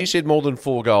 Okay. As you said, more than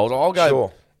 4 goals. I'll go.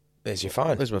 Sure. There's your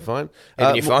phone. There's my phone.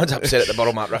 Even your phone's upset at the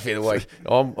bottom mark roughie of the week.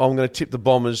 I'm going to tip the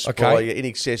Bombers by in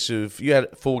excess of... You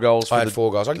had 4 goals. I had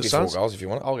 4 goals. I'll give you 4 Suns? goals if you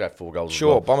want it. I'll go 4 goals. Sure,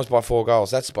 as well. Bombers by 4 goals.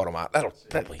 That's the bottom mark.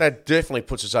 That definitely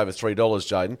puts us over $3,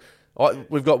 Jaden.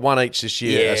 We've got one each this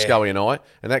year, Scully and I,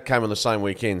 and that came on the same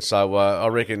weekend. So I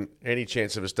reckon any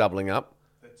chance of us doubling up?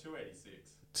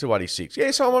 286. Yeah,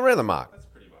 so I'm around the mark. That's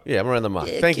pretty much. Yeah, I'm around the mark.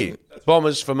 Yeah, Thank you.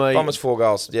 Bombers for me. Bombers 4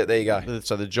 goals. Yeah, there you go.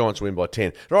 So the Giants win by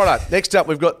 10. Righto, next up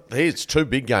we've got, here's 2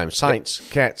 big games. Saints,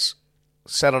 Cats,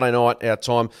 Saturday night, our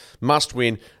time, must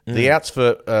win. The outs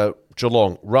for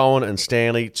Geelong, Rowan and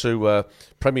Stanley, 2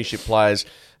 premiership players.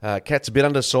 Cats a bit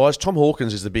undersized. Tom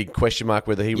Hawkins is the big question mark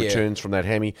whether he returns from that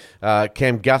hammy.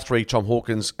 Cam Guthrie, Tom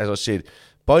Hawkins, as I said,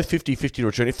 both 50-50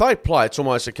 return. If they play, it's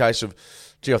almost a case of,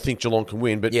 I think Geelong can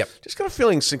win. But just got a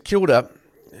feeling St Kilda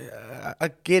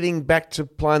are getting back to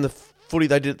playing the footy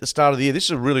they did at the start of the year. This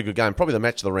is a really good game, probably the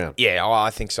match of the round. Yeah, I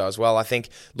think so as well. I think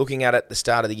looking at it at the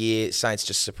start of the year, Saints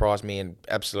just surprised me and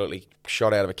absolutely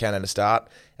shot out of a cannon to start.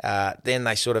 Then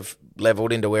they sort of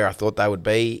levelled into where I thought they would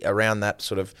be, around that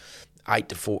sort of 8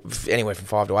 to 4, anywhere from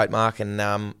 5 to 8 mark, and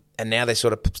now they're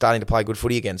sort of starting to play good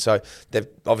footy again. So they're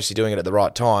obviously doing it at the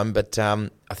right time, but I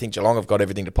think Geelong have got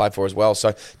everything to play for as well.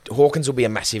 So Hawkins will be a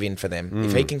massive in for them.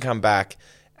 If he can come back,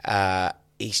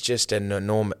 he's just an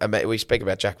enormous... I mean, we speak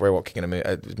about Jack Rewalt kicking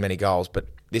as many goals, but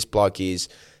this bloke is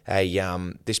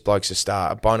this bloke's a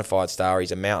star, a bona fide star.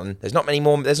 He's a mountain. There's not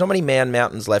many man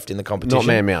mountains left in the competition. Not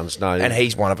man mountains, no. And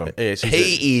he's one of them. Yes,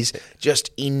 he is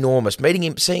just enormous.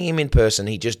 Seeing him in person,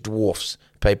 he just dwarfs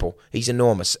people. He's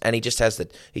enormous, and he just has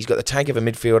that. He's got the tank of a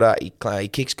midfielder. He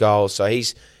kicks goals, so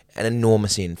he's an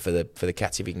enormous in for the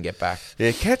Cats if he can get back.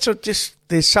 Yeah, Cats are just...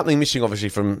 There's something missing, obviously,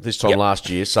 from this time last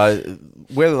year. So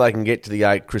whether they can get to the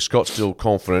 8, Chris Scott's still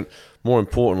confident. More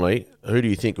importantly, who do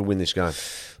you think will win this game?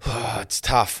 It's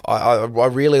tough. I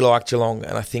really like Geelong,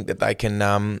 and I think that they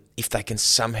can, if they can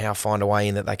somehow find a way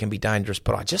in, that they can be dangerous.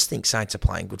 But I just think Saints are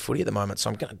playing good footy at the moment,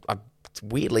 so I'm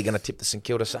weirdly going to tip the St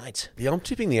Kilda Saints. Yeah, I'm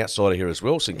tipping the outsider here as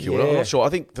well, St Kilda. Yeah. I'm not sure. I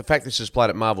think the fact this is played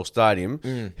at Marvel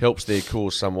Stadium helps their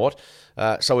cause somewhat.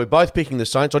 So we're both picking the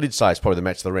Saints. I did say it's probably the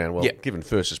match of the round. Well, given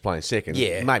first is playing second,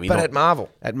 maybe but not. at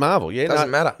Marvel. At Marvel, yeah. Doesn't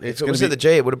matter. If it was at the G,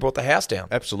 it would have brought the house down.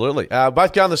 Absolutely.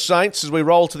 Both going the Saints as we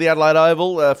roll to the Adelaide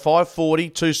Oval.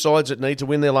 5:40, 2 sides that need to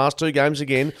win their last 2 games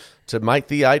again to make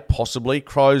the 8, possibly.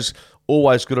 Crows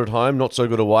always good at home, not so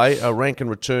good away. Rankin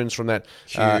returns from that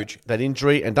that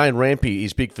injury. And Dane Rampy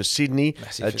is big for Sydney.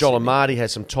 Joel Amadi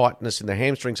has some tightness in the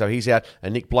hamstring, so he's out.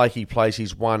 And Nick Blakey plays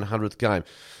his 100th game.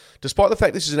 Despite the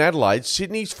fact this is in Adelaide,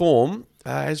 Sydney's form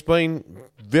has been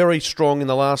very strong in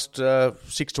the last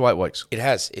 6 to 8 weeks. It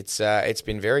has. It's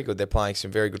been very good. They're playing some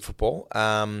very good football.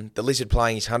 The Lizard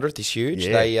playing his 100th is huge.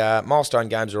 Yeah. Milestone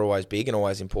games are always big and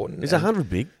always important. Is 100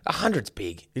 big? 100's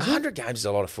big. 100 games is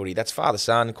a lot of footy. That's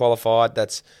father-son, qualified.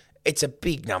 It's a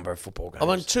big number of football games. I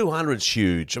mean, 200's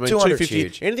huge. I mean, 200's 250,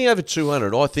 huge. Anything over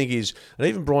 200, I think is, and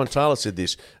even Brian Taylor said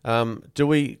this, do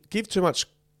we give too much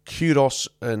kudos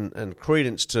and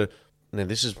credence to, now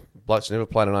this is blokes never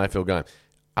played an AFL game,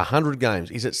 100 games?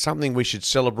 Is it something we should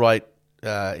celebrate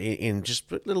in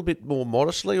just a little bit more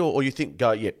modestly, or you think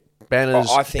banners,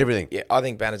 everything? Yeah, I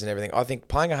think banners and everything. I think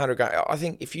playing 100 games, I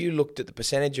think if you looked at the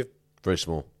percentage of very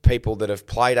small people that have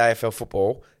played AFL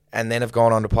football and then have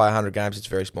gone on to play 100 games, it's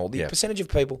very small. The percentage of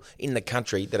people in the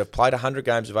country that have played 100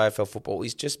 games of AFL football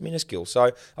is just minuscule.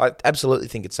 So I absolutely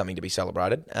think it's something to be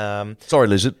celebrated. Sorry,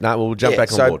 Lizard. No, we'll jump back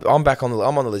on board.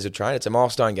 I'm on the Lizard train. It's a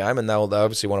milestone game, and they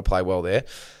obviously want to play well there.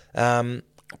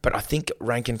 But I think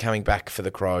Rankin coming back for the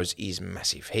Crows is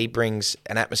massive. He brings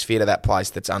an atmosphere to that place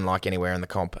that's unlike anywhere in the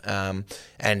comp.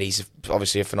 And he's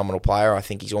obviously a phenomenal player. I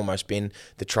think he's almost been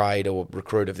the trade or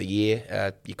recruit of the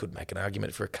year. You could make an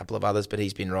argument for a couple of others, but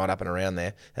he's been right up and around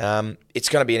there. It's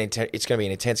going to be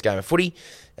an intense game of footy.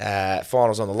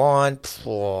 Finals on the line.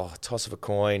 Toss of a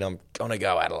coin. I'm going to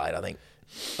go Adelaide, I think.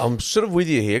 I'm sort of with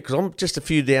you here because I'm just a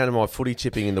few down in my footy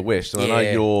tipping in the West, and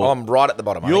I know I'm right at the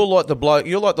bottom. You're like the bloke.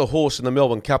 You're like the horse in the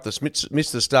Melbourne Cup that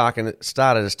missed the start and it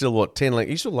started at still 10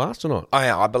 lengths. You still last or not?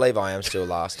 I believe I am still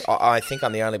last. I think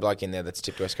I'm the only bloke in there that's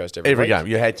tipped West Coast every week. game.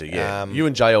 You had to, yeah. You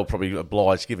and JL probably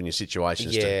obliged given your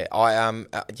situations.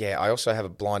 I also have a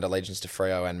blind allegiance to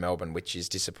Freo and Melbourne, which is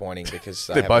disappointing because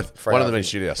they're both. One of them in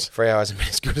shithouse. Freo hasn't been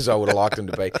as good as I would have liked them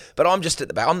to be. But I'm just at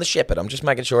the back. I'm the shepherd. I'm just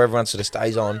making sure everyone sort of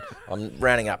stays on. I'm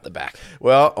rounding up the back.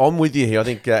 Well, I'm with you here. I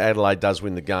think Adelaide does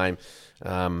win the game.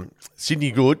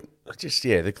 Sydney good.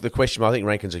 The question, I think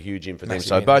Rankin's a huge in for them.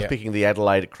 So both picking the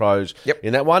Adelaide Crows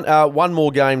in that one. One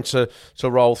more game to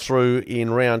roll through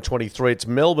in round 23. It's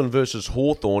Melbourne versus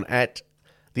Hawthorn at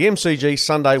the MCG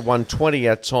Sunday, 1:20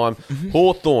 our time.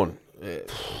 Hawthorn,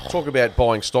 talk about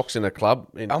buying stocks in a club.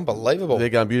 Unbelievable. They're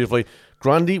going beautifully.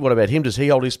 Grundy, what about him? Does he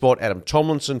hold his spot? Adam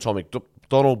Tomlinson, Tom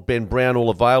McDonald, Ben Brown, all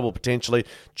available potentially.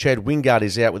 Chad Wingard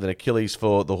is out with an Achilles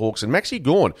for the Hawks. And Maxi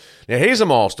Gawn. Now, here's a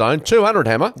milestone. 200,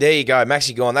 Hammer. There you go.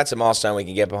 Maxi Gawn, that's a milestone we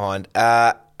can get behind.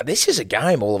 This is a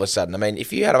game all of a sudden. I mean,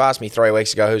 if you had asked me 3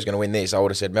 weeks ago who's going to win this, I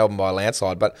would have said Melbourne by a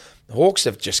landslide. But the Hawks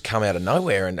have just come out of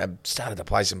nowhere and have started to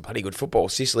play some bloody good football.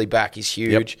 Sicily back is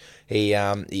huge.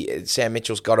 Yep. Sam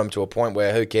Mitchell's got him to a point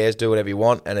where who cares, do whatever you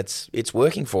want, and it's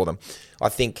working for them. I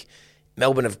think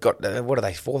Melbourne have got, what are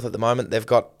they, fourth at the moment? They've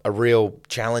got a real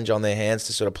challenge on their hands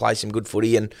to sort of play some good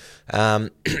footy, and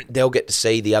they'll get to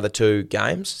see the other two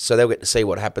games. So they'll get to see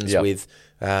what happens with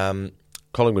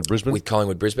Collingwood-Brisbane. With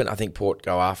Collingwood-Brisbane. I think Port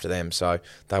go after them, so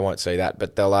they won't see that.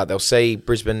 But they'll see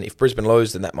Brisbane. If Brisbane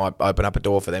lose, then that might open up a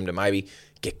door for them to maybe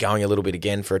get going a little bit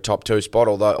again for a top 2 spot,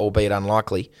 although albeit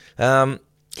unlikely.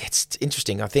 It's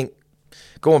interesting. I think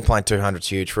Gawn playing 200's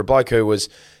huge. For a bloke who was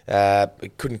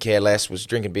couldn't care less, was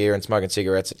drinking beer and smoking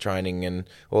cigarettes at training, and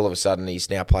all of a sudden he's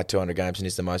now played 200 games and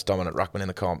is the most dominant ruckman in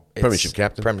the comp. Premiership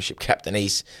captain.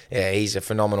 He's a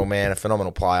phenomenal man, a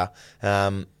phenomenal player.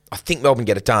 I think Melbourne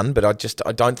get it done, but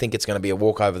I don't think it's going to be a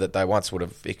walkover that they once would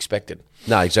have expected.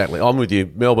 No, exactly. I'm with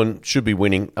you. Melbourne should be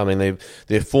winning. I mean,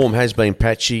 their form has been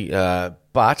patchy,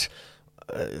 but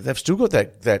they've still got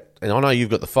that. And I know you've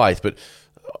got the faith, but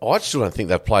I still don't think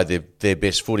they've played their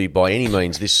best footy by any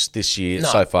means this year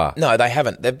so far. No, they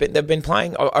haven't. They've been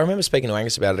playing. I remember speaking to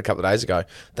Angus about it a couple of days ago.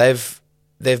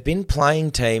 They've been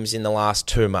playing teams in the last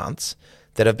 2 months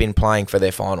that have been playing for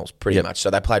their finals pretty much. So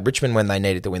they played Richmond when they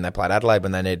needed to win. They played Adelaide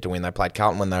when they needed to win. They played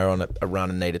Carlton when they were on a run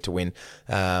and needed to win.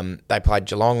 They played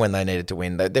Geelong when they needed to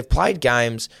win. They've played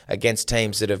games against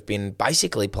teams that have been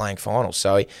basically playing finals.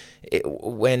 So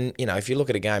if you look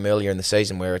at a game earlier in the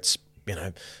season where it's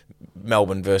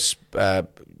Melbourne versus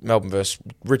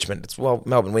Richmond.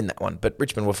 Melbourne win that one, but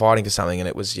Richmond were fighting for something, and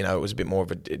it was a bit more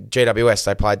of a GWS.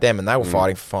 They played them, and they were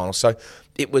fighting for finals. So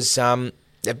it was.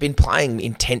 They've been playing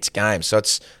intense games, so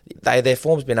their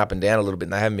form's been up and down a little bit,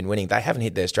 and they haven't been winning. They haven't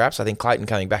hit their straps. I think Clayton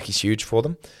coming back is huge for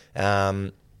them.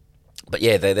 But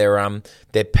yeah,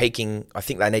 they're peaking. I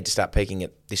think they need to start peaking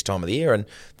at this time of the year, and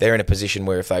they're in a position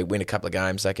where if they win a couple of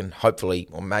games, they can hopefully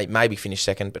or maybe finish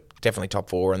second, but definitely top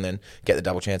 4, and then get the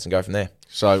double chance and go from there.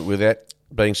 So with that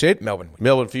being said, Melbourne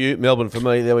for you, Melbourne for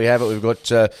me. There we have it. We've got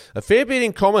a fair bit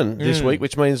in common this week,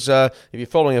 which means if you're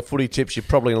following our footy tips, you're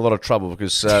probably in a lot of trouble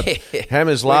because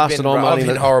Hammer's last, and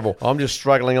I'm horrible. I'm just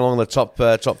struggling along the top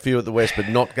few at the West, but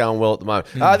not going well at the moment.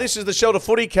 This is the Shelter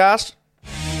Footy Cast.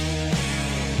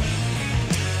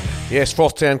 Yes,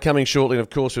 Frosstown coming shortly, and of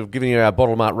course we've given you our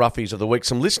Bottle Mart Roughies of the week,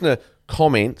 some listener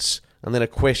comments, and then a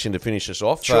question to finish us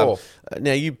off. Sure.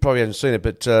 Now, you probably haven't seen it,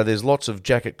 but there's lots of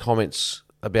jacket comments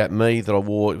about me that I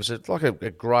wore. It was like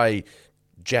a grey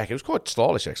jacket. It was quite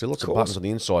stylish, actually. Lots of buttons on the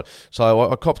inside.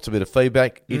 So I copped a bit of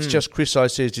feedback. It's just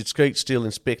Chriso says, did Skeet steal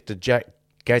Inspector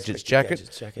Gadget's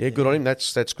jacket? Yeah, good on him.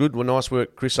 That's good. Well, nice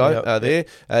work, Chriso,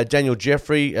 there. Daniel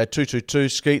Jeffrey, 222,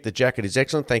 Skeet, the jacket is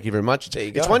excellent. Thank you very much. There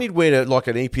you go. It's one you'd wear to like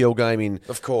an EPL game in...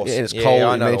 Of course. Yeah, and it's cold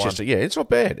in know Manchester. Yeah, it's not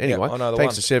bad. Anyway, I know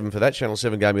thanks to Seven for that. Channel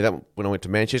 7 gave me that when I went to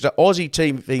Manchester. Aussie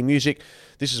TV Music.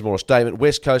 This is more a statement.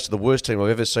 West Coast are the worst team I've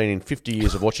ever seen in 50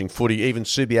 years of watching footy. Even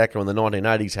Subiaco in the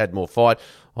 1980s had more fight.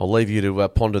 I'll leave you to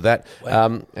ponder that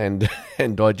and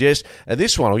digest.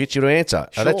 This one, I'll get you to answer.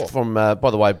 Sure. That's from,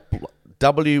 by the way,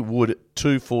 W Wood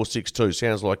 2462.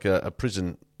 Sounds like a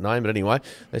prison name, but anyway,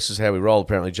 this is how we roll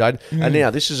apparently, Jade. And now,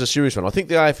 this is a serious one. I think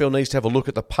the AFL needs to have a look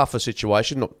at the puffer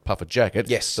situation, not puffer jacket.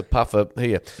 Yes. The puffer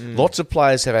here. Lots of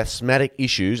players have asthmatic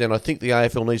issues, and I think the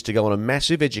AFL needs to go on a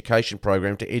massive education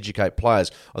program to educate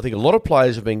players. I think a lot of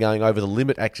players have been going over the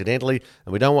limit accidentally,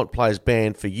 and we don't want players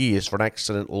banned for years for an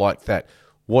accident like that.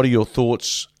 What are your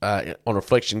thoughts on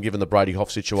reflection given the Brady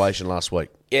Hough situation last week?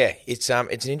 Yeah, it's an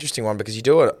interesting one because you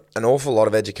do an awful lot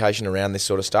of education around this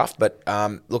sort of stuff, but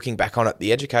looking back on it,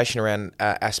 the education around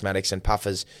asthmatics and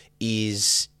puffers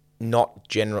is not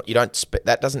general. You don't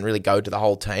that doesn't really go to the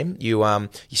whole team. You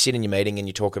sit in your meeting and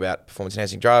you talk about performance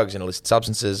enhancing drugs and illicit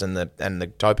substances and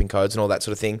the doping codes and all that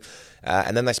sort of thing.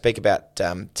 And then they speak about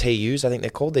TUs, I think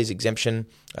they're called, these exemption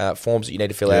forms that you need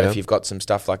to fill out if you've got some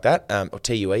stuff like that, or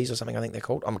TUEs or something I think they're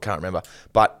called. I can't remember.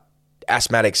 But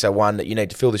asthmatics are one that you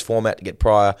need to fill this form out to get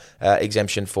prior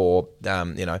exemption for,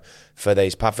 for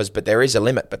these puffers. But there is a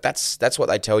limit. But that's what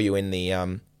they tell you in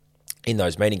the in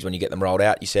those meetings when you get them rolled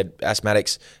out. You said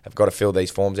asthmatics have got to fill these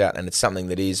forms out, and it's something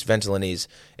that Ventolin is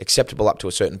acceptable up to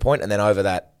a certain point, and then over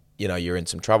that, you're in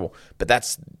some trouble.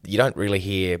 But you don't really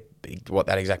hear what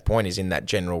that exact point is in that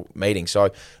general meeting.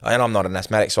 So, and I'm not an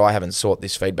asthmatic, so I haven't sought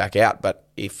this feedback out. But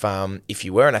if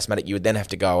you were an asthmatic, you would then have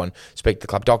to go and speak to the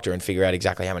club doctor and figure out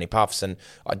exactly how many puffs. And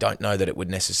I don't know that it would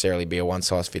necessarily be a one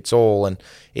size fits all. And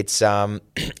it's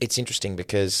interesting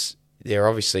because they've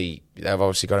obviously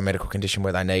got a medical condition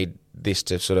where they need this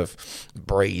to sort of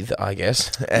breathe, I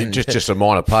guess. And just a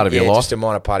minor part of your life. Just a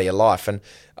minor part of your life. And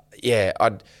yeah,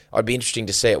 I'd be interesting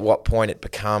to see at what point it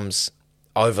becomes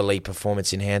overly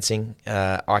performance enhancing.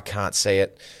 I can't see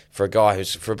it for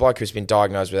a bloke who's been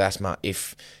diagnosed with asthma.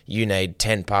 If you need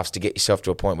 10 puffs to get yourself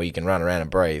to a point where you can run around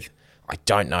and breathe, I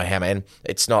don't know how, man.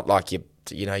 It's not like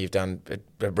you've done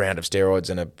a round of steroids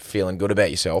and are feeling good about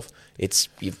yourself.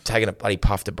 You've taken a bloody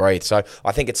puff to breathe. So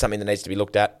I think it's something that needs to be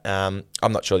looked at. I'm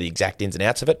not sure the exact ins and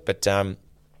outs of it, but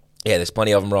yeah, there's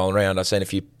plenty of them rolling around. I've seen a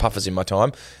few puffers in my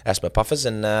time, asthma puffers,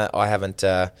 and I haven't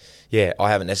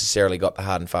necessarily got the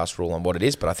hard and fast rule on what it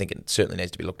is, but I think it certainly needs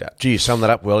to be looked at. Gee, you summed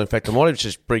that up well. In fact, I might have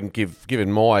just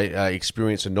given my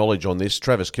experience and knowledge on this.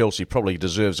 Travis Kelce probably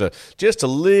deserves just a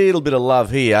little bit of love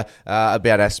here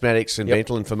about asthmatics and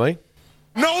Ventolin for me.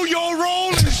 Know your role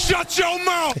and shut your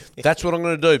mouth. That's what I'm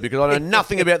going to do because I know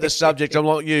nothing about this subject. I'm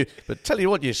like you. But tell you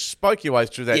what, you spoke your way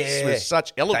through that with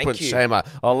such eloquence, Hammer.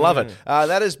 I love it.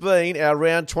 That has been our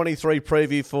round 23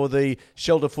 preview for the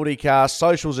Shelter Footycast.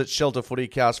 Socials at Shelter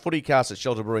Footycast, footycast at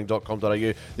shelterbrewing.com.au.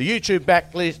 The YouTube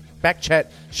back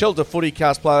chat, Shelter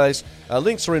Footycast playlist.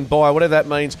 Links are in bio, whatever that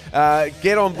means.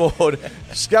 Get on board.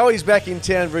 Scully's back in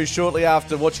town very shortly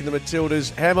after watching the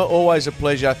Matildas. Hammer, always a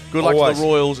pleasure. Good luck to the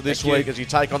Royals this week as you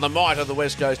take on the might of the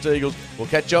West Coast Eagles. We'll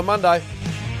catch you on Monday.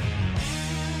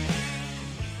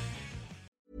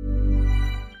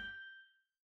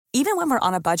 Even when we're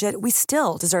on a budget, we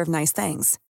still deserve nice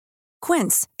things.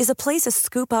 Quince is a place to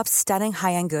scoop up stunning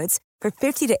high-end goods for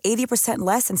 50 to 80%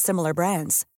 less than similar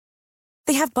brands.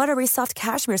 They have buttery soft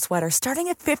cashmere sweaters starting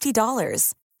at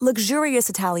 $50, luxurious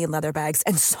Italian leather bags,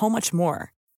 and so much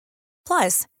more.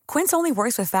 Plus, Quince only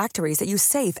works with factories that use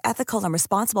safe, ethical, and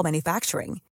responsible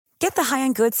manufacturing. Get the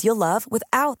high-end goods you'll love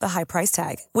without the high price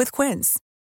tag with Quince.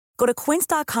 Go to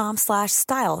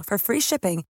quince.com/style for free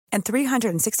shipping and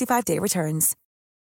 365-day returns.